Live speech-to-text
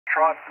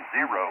Foxtrot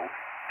 0,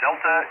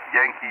 Delta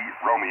Yankee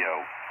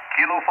Romeo,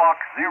 Kilo Fox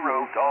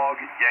 0, Dog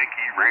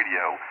Yankee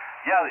Radio.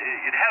 Yeah,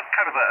 it has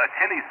kind of a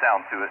tinny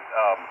sound to it.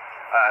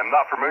 I'm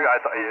not familiar.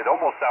 It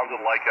almost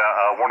sounded like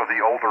one of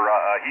the older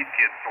Heath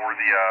kits, or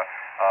the,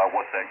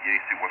 what's that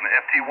Yaesu one, the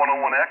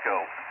FT101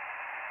 Echo.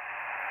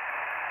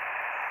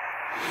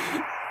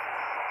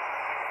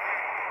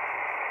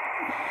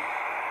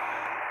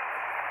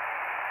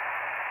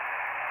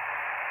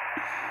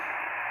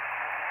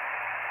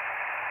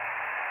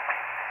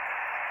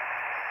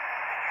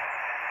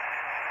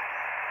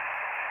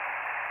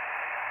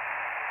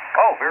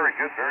 Oh, very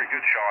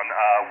good, Sean.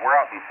 We're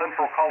out in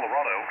central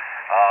Colorado.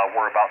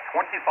 We're about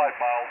 25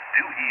 miles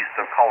due east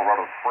of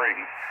Colorado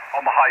Springs,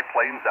 on the high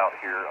plains out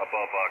here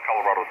above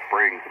Colorado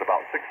Springs at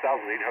about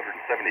 6,870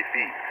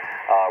 feet.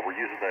 We're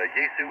using the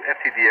Yaesu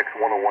FTDX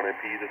 101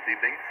 MP this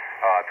evening,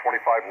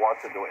 25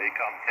 watts into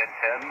ACOM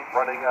 1010,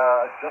 running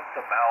just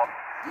about,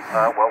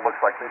 well, it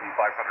looks like maybe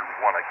 501,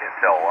 I can't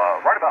tell.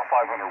 Right about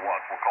 500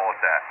 watts, we'll call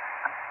it that.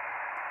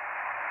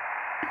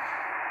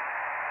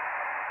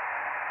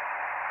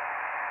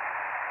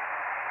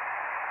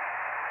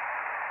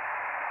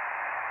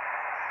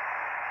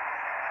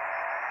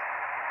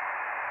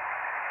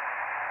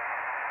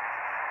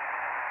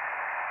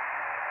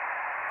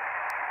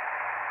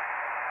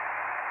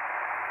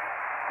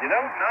 You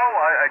know, no,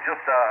 I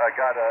just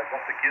got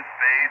the kids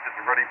bathed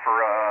and ready for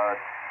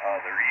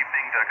their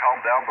evening to calm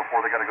down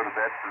before they got to go to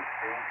bed for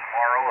school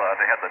tomorrow.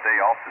 They had the day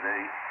off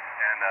today,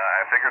 and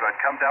I figured I'd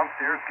come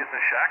downstairs, get in the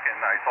shack, and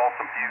I saw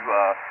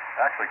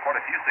actually quite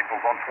a few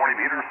signals on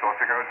 20 meters, so I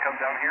figured I'd come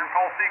down here and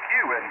call CQ,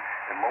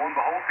 and lo and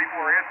behold,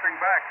 people are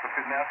answering back, so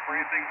couldn't ask for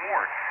anything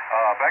more.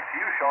 Back to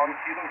you, Sean.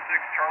 Kilo 6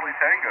 Charlie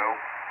Tango,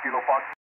 Kilo Fox.